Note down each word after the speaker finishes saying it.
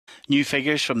New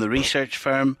figures from the research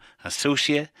firm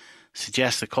Associa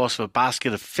suggest the cost of a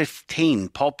basket of 15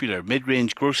 popular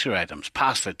mid-range grocery items,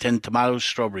 pasta, tinned tomatoes,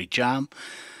 strawberry jam,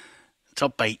 it's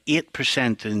up by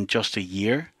 8% in just a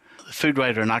year. The food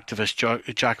writer and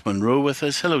activist Jack Monroe with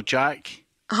us. Hello, Jack.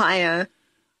 Hiya.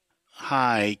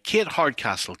 Hi. Kate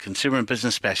Hardcastle, consumer and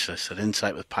business specialist at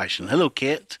Insight with Passion. Hello,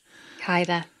 Kate. Hi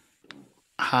there.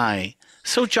 Hi.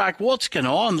 So, Jack, what's going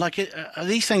on? Like, are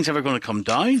these things ever going to come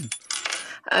down?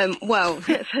 Well,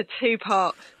 it's a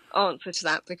two-part answer to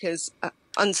that because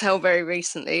until very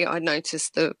recently, I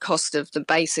noticed the cost of the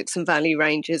basics and value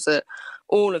ranges at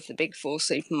all of the big four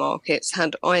supermarkets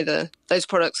had those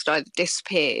products had either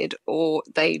disappeared or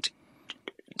they'd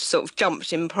sort of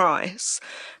jumped in price.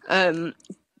 And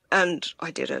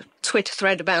I did a Twitter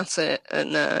thread about it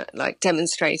and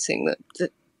demonstrating that the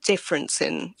difference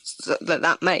in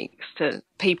that makes to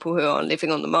people who are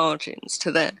living on the margins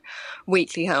to their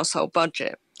weekly household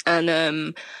budget.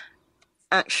 And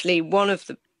actually, one of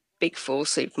the big four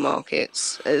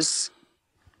supermarkets has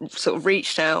sort of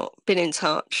reached out, been in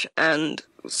touch, and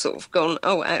sort of gone,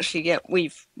 oh, actually, yeah,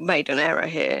 we've made an error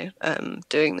here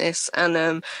doing this,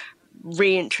 and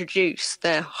reintroduced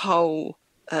their whole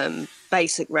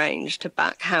basic range to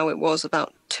back how it was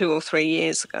about 2 or 3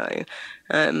 years ago.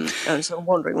 And so I'm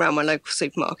wandering around my local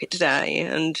supermarket today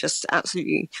and just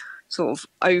absolutely sort of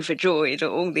overjoyed at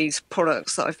all these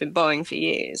products that I've been buying for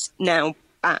years now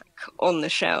back on the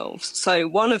shelves. So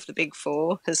one of the big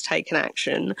four has taken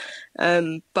action,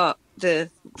 but the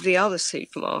other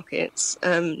supermarkets,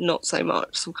 not so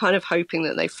much. So I'm kind of hoping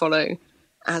that they follow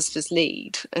Asda's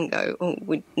lead and go, oh,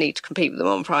 we need to compete with them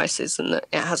on prices, and that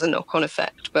it has a knock-on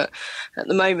effect. But at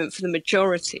the moment, for the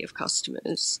majority of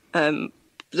customers,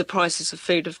 the prices of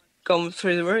food have gone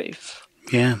through the roof.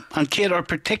 Yeah. And Kate, are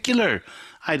particular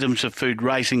items of food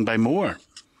rising by more?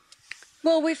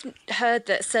 Well, we've heard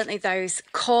that certainly those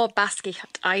core basket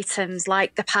items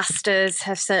like the pastas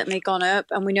have certainly gone up,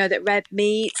 and we know that red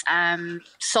meat,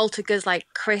 salted goods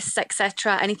like crisps,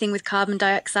 etc., anything with carbon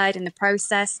dioxide in the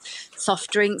process,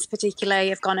 soft drinks particularly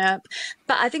have gone up.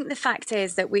 But I think the fact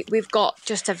is that we've got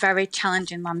just a very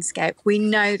challenging landscape. We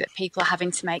know that people are having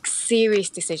to make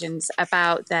serious decisions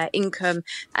about their income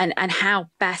and how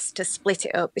best to split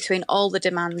it up between all the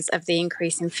demands of the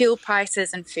increase in fuel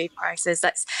prices and food prices.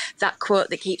 That's that quote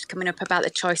that keeps coming up about the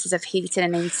choices of heating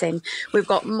and eating. We've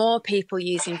got more people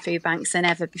using food banks than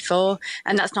ever before,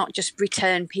 and that's not just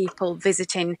return people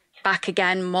visiting back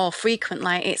again more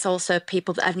frequently, it's also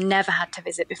people that have never had to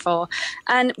visit before.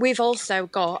 And we've also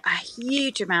got a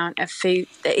huge amount of food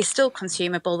that is still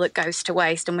consumable that goes to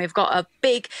waste, and we've got a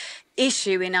big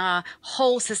issue in our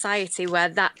whole society where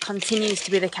that continues to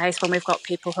be the case when we've got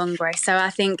people hungry. So I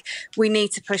think we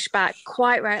need to push back,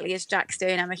 quite rightly, as Jack's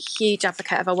doing. I'm a huge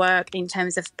advocate of our work in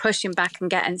terms of pushing back and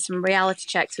getting some reality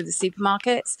checks with the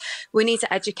supermarkets. We need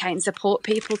to educate and support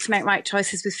people to make right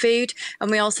choices with food, and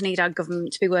we also need our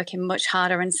government to be working much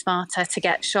harder and smarter to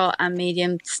get short and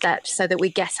medium steps so that we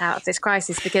get out of this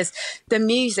crisis, because the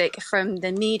music from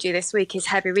the media this week is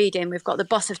heavy reading. We've got the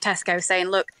boss of Tesco saying,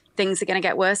 look, things are going to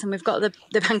get worse, and we've got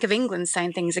the Bank of England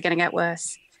saying things are going to get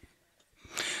worse.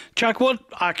 Jack, what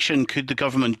action could the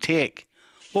government take?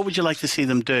 What would you like to see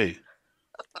them do?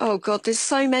 Oh, God, there's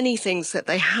so many things that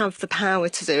they have the power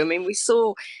to do. I mean, we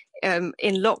saw in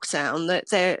lockdown that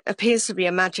there appears to be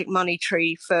a magic money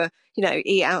tree for,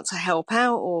 Eat Out to help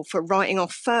out, or for writing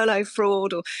off furlough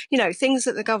fraud, or, things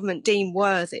that the government deem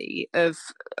worthy of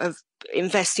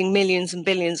investing millions and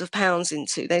billions of pounds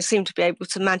into. They seem to be able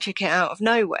to magic it out of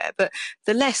nowhere. But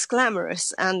the less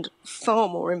glamorous and far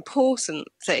more important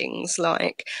things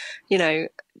like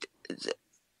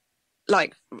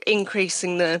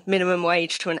increasing the minimum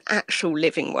wage to an actual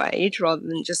living wage rather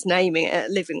than just naming it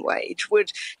a living wage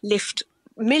would lift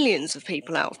millions of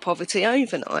people out of poverty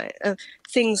overnight.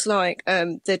 Things like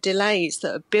the delays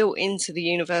that are built into the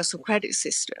universal credit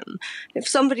system. If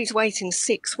somebody's waiting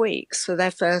 6 weeks for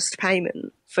their first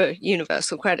payment for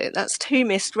universal credit, that's 2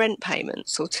 missed rent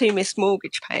payments or 2 missed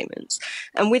mortgage payments.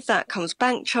 And with that comes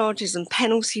bank charges and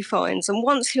penalty fines. And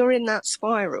once you're in that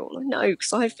spiral, I know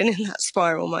because I've been in that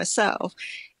spiral myself,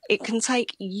 it can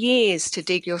take years to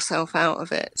dig yourself out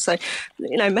of it. So,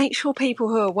 make sure people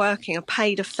who are working are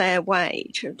paid a fair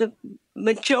wage. The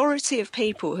majority of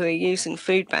people who are using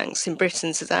food banks in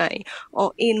Britain today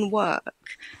are in work.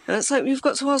 And it's like we've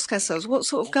got to ask ourselves, what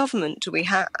sort of government do we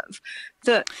have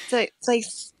that they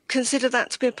consider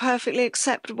that to be a perfectly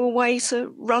acceptable way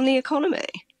to run the economy?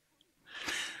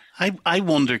 I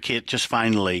wonder, Kate, just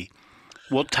finally,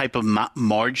 what type of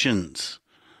margins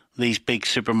these big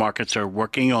supermarkets are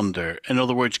working under. In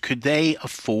other words, could they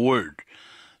afford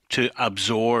to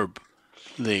absorb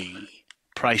the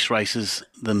price rises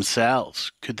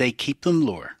themselves? Could they keep them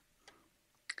lower?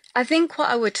 I think what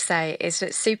I would say is that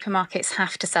supermarkets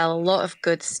have to sell a lot of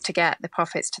goods to get the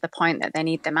profits to the point that they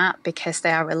need them at, because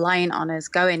they are relying on us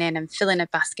going in and filling a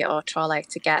basket or trolley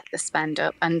to get the spend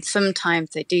up. And sometimes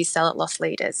they do sell at loss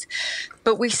leaders.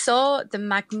 But we saw the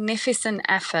magnificent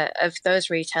effort of those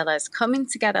retailers coming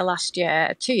together last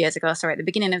year, 2 years ago, sorry, at the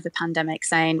beginning of the pandemic,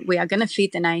 saying, we are going to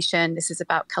feed the nation. This is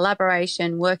about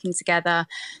collaboration, working together,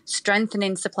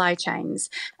 strengthening supply chains.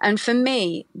 And for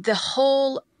me, the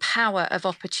whole power of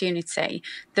opportunity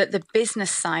that the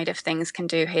business side of things can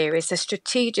do here is a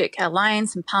strategic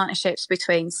alliance and partnerships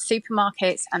between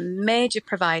supermarkets and major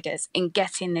providers in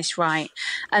getting this right.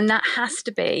 And that has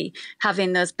to be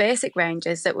having those basic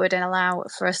ranges that would allow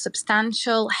for a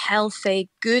substantial,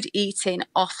 healthy, good eating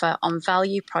offer on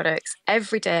value products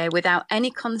every day without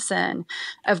any concern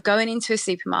of going into a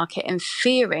supermarket and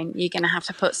fearing you're going to have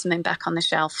to put something back on the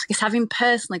shelf. Because having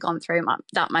personally gone through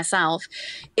that myself,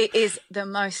 it is the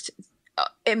most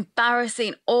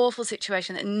embarrassing, awful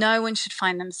situation that no one should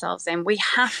find themselves in. We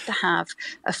have to have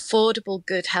affordable,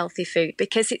 good, healthy food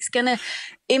because it's going to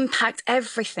impact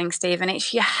everything, Stephen.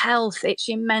 It's your health, it's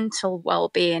your mental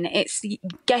well-being, it's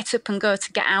get up and go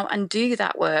to get out and do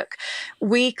that work.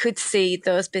 We could see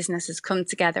those businesses come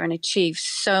together and achieve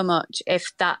so much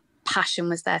if that passion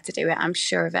was there to do it. I'm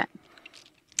sure of it.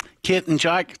 Kate and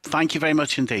Jack, thank you very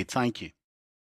much indeed. Thank you.